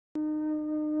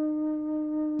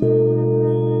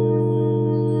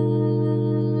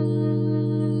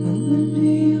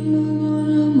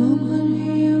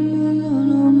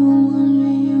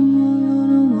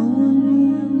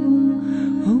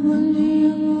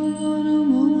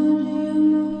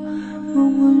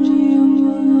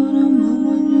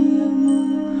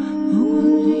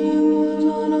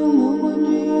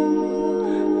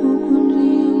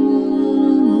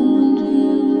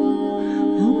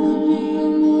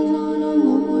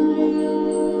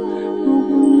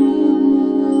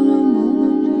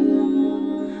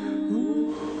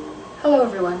Hello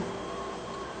everyone.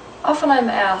 Often I'm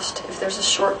asked if there's a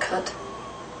shortcut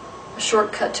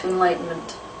to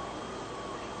enlightenment.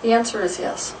 The answer is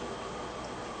yes.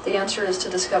 The answer is to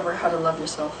discover how to love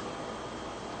yourself.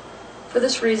 For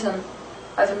this reason,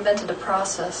 I've invented a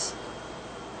process,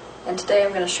 and today I'm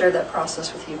going to share that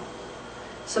process with you.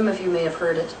 Some of you may have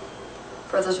heard it.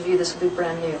 For others of you, this will be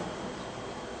brand new.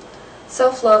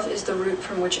 Self-love is the root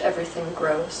from which everything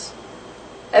grows.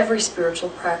 Every spiritual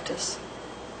practice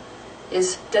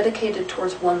is dedicated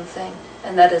towards one thing,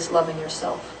 and that is loving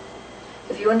yourself.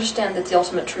 If you understand that the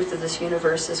ultimate truth of this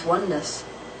universe is oneness,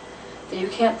 then you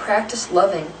can't practice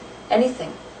loving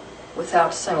anything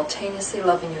without simultaneously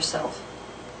loving yourself.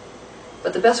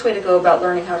 But the best way to go about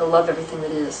learning how to love everything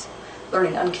that is,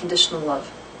 learning unconditional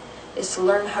love, is to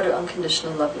learn how to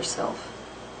unconditionally love yourself.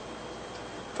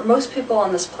 For most people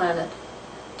on this planet,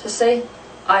 to say,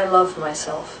 "I love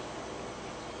myself,"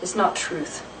 is not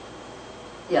truth,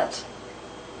 yet.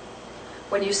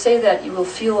 When you say that, you will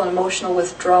feel an emotional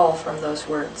withdrawal from those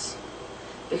words,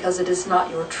 because it is not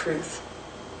your truth.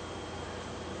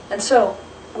 And so,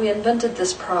 we invented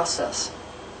this process,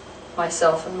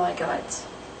 myself and my guides,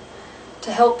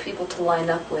 to help people to line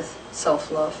up with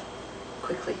self-love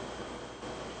quickly.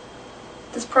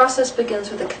 This process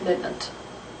begins with a commitment.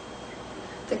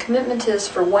 The commitment is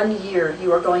for 1 year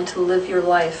you are going to live your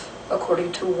life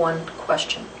according to one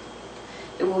question.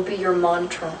 It will be your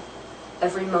mantra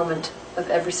every moment of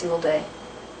every single day.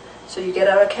 So you get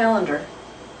out a calendar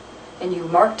and you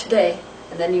mark today,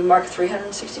 and then you mark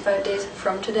 365 days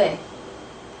from today.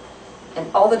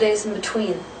 And all the days in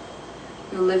between,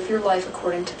 you live your life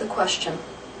according to the question,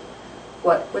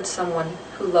 what would someone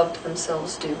who loved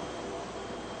themselves do?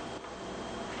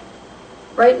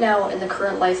 Right now, in the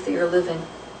current life that you're living,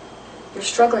 you're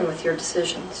struggling with your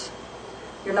decisions.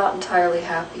 You're not entirely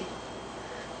happy.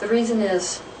 The reason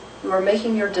is, you are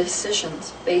making your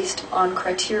decisions based on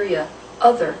criteria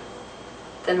other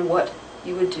than what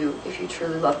you would do if you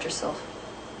truly loved yourself.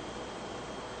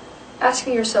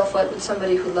 Asking yourself what would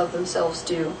somebody who loved themselves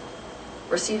do,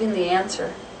 receiving the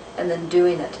answer, and then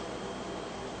doing it,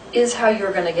 is how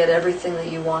you're going to get everything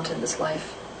that you want in this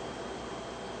life.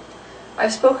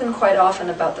 I've spoken quite often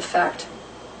about the fact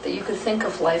that you could think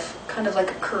of life kind of like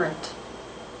a current.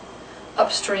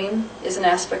 Upstream is an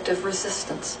aspect of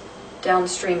resistance.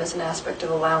 Downstream is an aspect of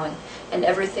allowing, and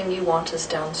everything you want is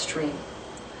downstream.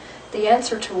 The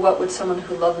answer to what would someone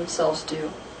who loved themselves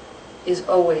do is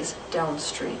always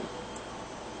downstream.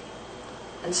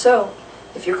 And so,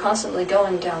 if you're constantly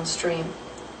going downstream,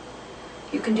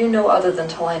 you can do no other than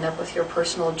to line up with your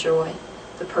personal joy,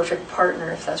 the perfect partner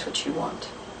if that's what you want,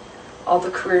 all the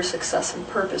career success and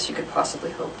purpose you could possibly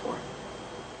hope for.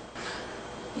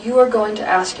 You are going to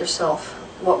ask yourself,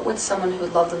 what would someone who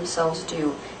loved themselves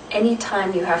do any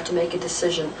time you have to make a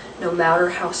decision, no matter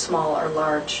how small or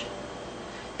large?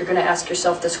 You're going to ask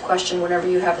yourself this question whenever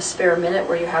you have a spare minute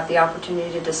where you have the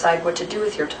opportunity to decide what to do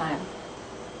with your time.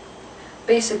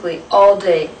 Basically, all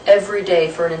day, every day,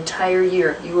 for an entire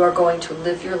year, you are going to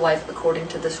live your life according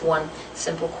to this one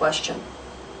simple question.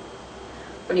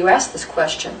 When you ask this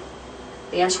question,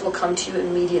 the answer will come to you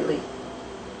immediately.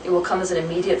 It will come as an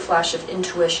immediate flash of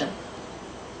intuition.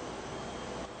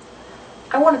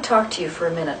 I want to talk to you for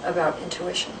a minute about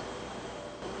intuition.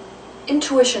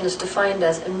 Intuition is defined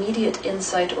as immediate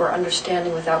insight or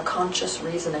understanding without conscious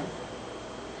reasoning.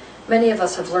 Many of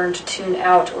us have learned to tune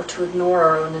out or to ignore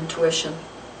our own intuition.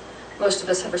 Most of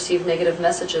us have received negative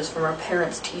messages from our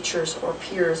parents, teachers, or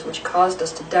peers which caused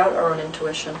us to doubt our own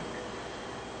intuition.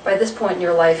 By this point in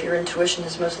your life, your intuition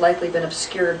has most likely been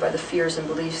obscured by the fears and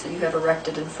beliefs that you have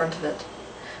erected in front of it.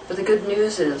 But the good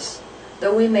news is,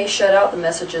 though we may shut out the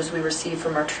messages we receive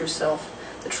from our true self,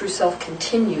 the true self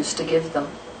continues to give them.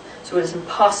 So it is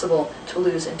impossible to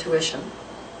lose intuition.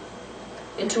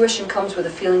 Intuition comes with a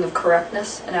feeling of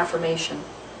correctness and affirmation.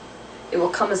 It will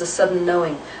come as a sudden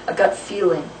knowing, a gut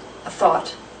feeling, a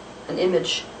thought, an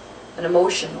image, an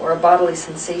emotion, or a bodily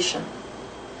sensation.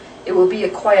 It will be a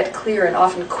quiet, clear, and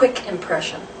often quick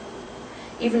impression.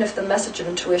 Even if the message of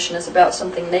intuition is about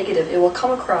something negative, it will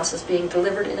come across as being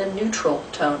delivered in a neutral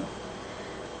tone.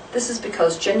 This is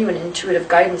because genuine intuitive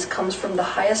guidance comes from the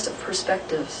highest of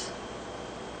perspectives,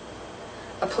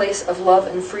 a place of love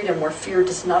and freedom where fear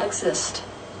does not exist.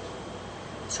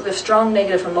 So if strong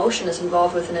negative emotion is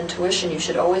involved with an intuition, you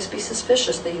should always be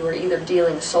suspicious that you are either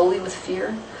dealing solely with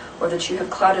fear or that you have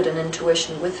clouded an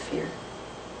intuition with fear.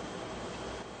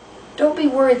 Don't be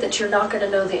worried that you're not going to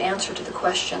know the answer to the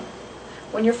question.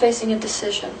 When you're facing a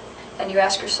decision and you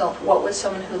ask yourself, what would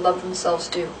someone who loved themselves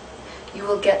do? You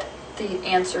will get the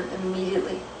answer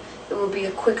immediately. It will be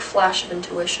a quick flash of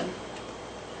intuition.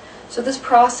 So this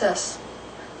process,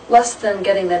 less than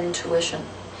getting that intuition,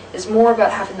 is more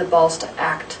about having the balls to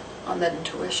act on that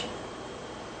intuition.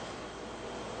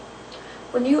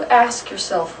 When you ask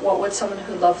yourself, what would someone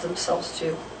who loved themselves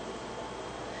do?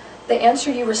 The answer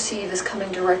you receive is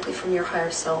coming directly from your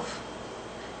higher self.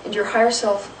 And your higher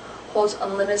self holds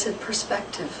unlimited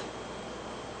perspective.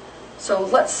 So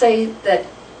let's say that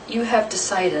you have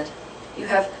decided, you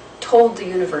have told the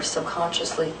universe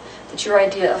subconsciously that your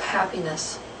idea of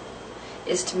happiness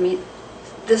is to meet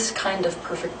this kind of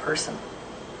perfect person.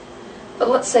 But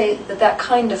let's say that that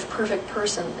kind of perfect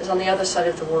person is on the other side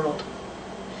of the world.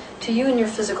 To you in your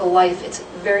physical life, it's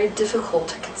very difficult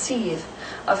to conceive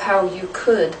of how you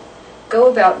could go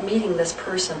about meeting this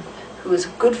person who is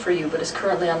good for you but is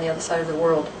currently on the other side of the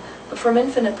world. But from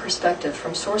infinite perspective,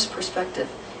 from source perspective,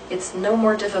 it's no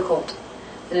more difficult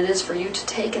than it is for you to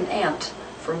take an ant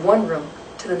from one room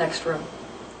to the next room.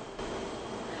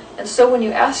 And so when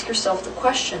you ask yourself the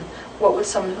question, what would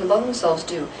someone who loved themselves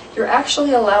do? You're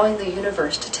actually allowing the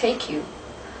universe to take you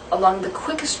along the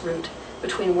quickest route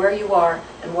between where you are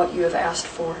and what you have asked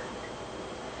for.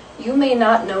 You may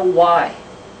not know why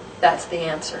that's the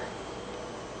answer.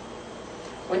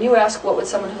 When you ask what would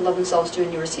someone who loved themselves do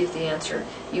and you receive the answer,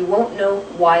 you won't know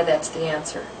why that's the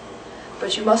answer.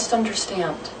 But you must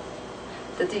understand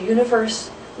that the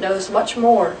universe knows much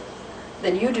more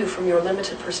than you do from your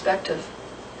limited perspective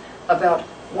about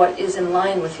what is in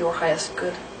line with your highest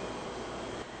good.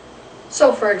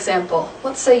 So, for example,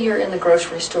 let's say you're in the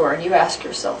grocery store and you ask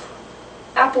yourself,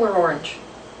 apple or orange?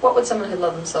 What would someone who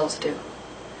loved themselves do?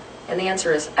 And the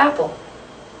answer is apple.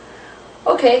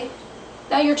 Okay,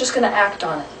 now you're just going to act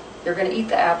on it. You're going to eat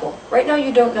the apple. Right now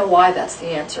you don't know why that's the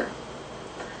answer.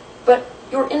 But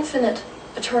your infinite,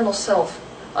 eternal self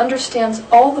understands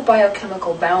all the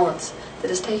biochemical balance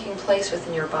that is taking place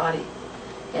within your body.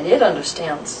 And it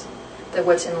understands that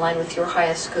what's in line with your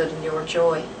highest good and your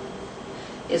joy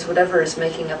is whatever is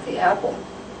making up the apple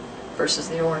versus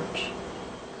the orange.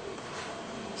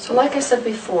 So like I said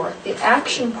before, the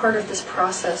action part of this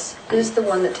process is the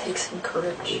one that takes some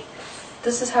courage.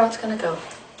 This is how it's going to go.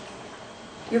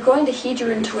 You're going to heed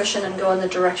your intuition and go in the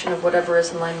direction of whatever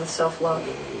is in line with self-love.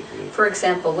 For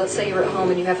example, let's say you're at home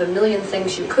and you have a million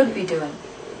things you could be doing,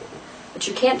 but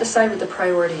you can't decide what the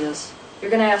priority is.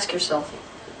 You're going to ask yourself,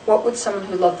 what would someone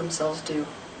who loved themselves do?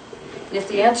 And if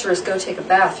the answer is go take a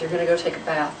bath, you're going to go take a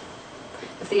bath.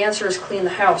 If the answer is clean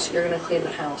the house, you're going to clean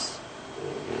the house.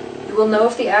 You will know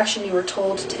if the action you were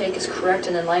told to take is correct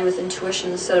and in line with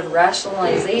intuition instead of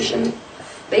rationalization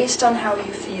based on how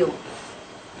you feel.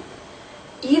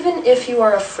 Even if you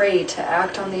are afraid to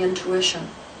act on the intuition,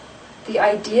 the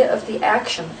idea of the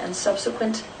action and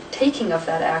subsequent taking of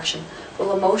that action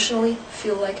will emotionally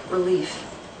feel like relief.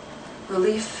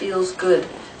 Relief feels good,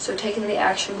 so taking the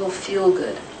action will feel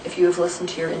good if you have listened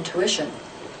to your intuition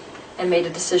and made a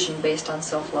decision based on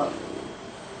self-love.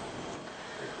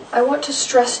 I want to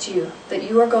stress to you that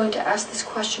you are going to ask this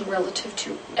question relative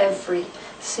to every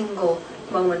single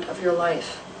moment of your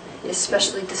life,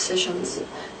 especially decisions,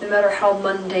 no matter how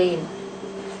mundane,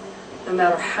 no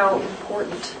matter how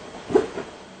important.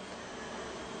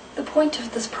 The point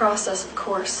of this process, of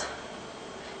course,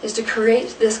 is to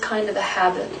create this kind of a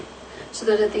habit so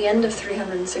that at the end of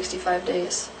 365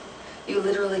 days, you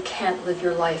literally can't live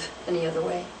your life any other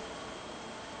way.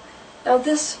 Now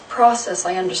this process,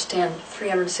 I understand,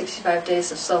 365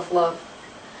 days of self-love,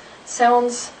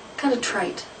 sounds kind of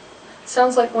trite.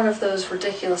 Sounds like one of those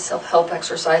ridiculous self-help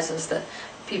exercises that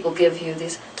people give you,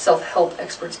 these self-help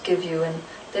experts give you, and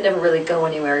they never really go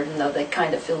anywhere even though they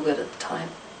kind of feel good at the time.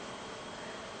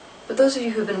 But those of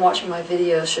you who've been watching my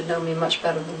videos should know me much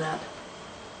better than that.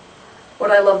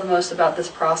 What I love the most about this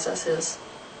process is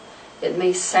it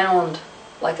may sound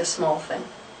like a small thing,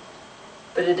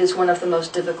 but it is one of the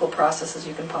most difficult processes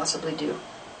you can possibly do.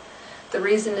 The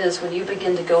reason is when you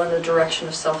begin to go in the direction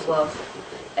of self-love,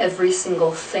 every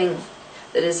single thing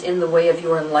that is in the way of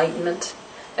your enlightenment,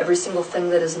 every single thing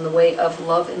that is in the way of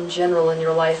love in general in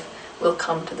your life will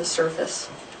come to the surface.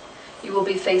 You will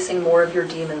be facing more of your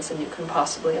demons than you can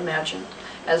possibly imagine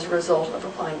as a result of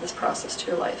applying this process to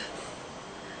your life.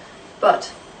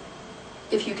 But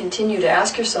If you continue to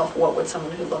ask yourself, what would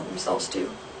someone who loved themselves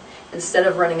do? Instead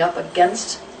of running up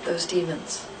against those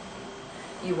demons,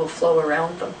 you will flow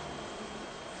around them.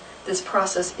 This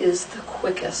process is the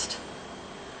quickest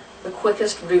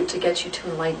route to get you to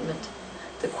enlightenment,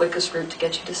 the quickest route to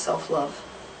get you to self-love.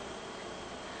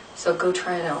 So go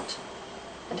try it out,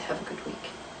 and have a good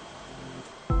week.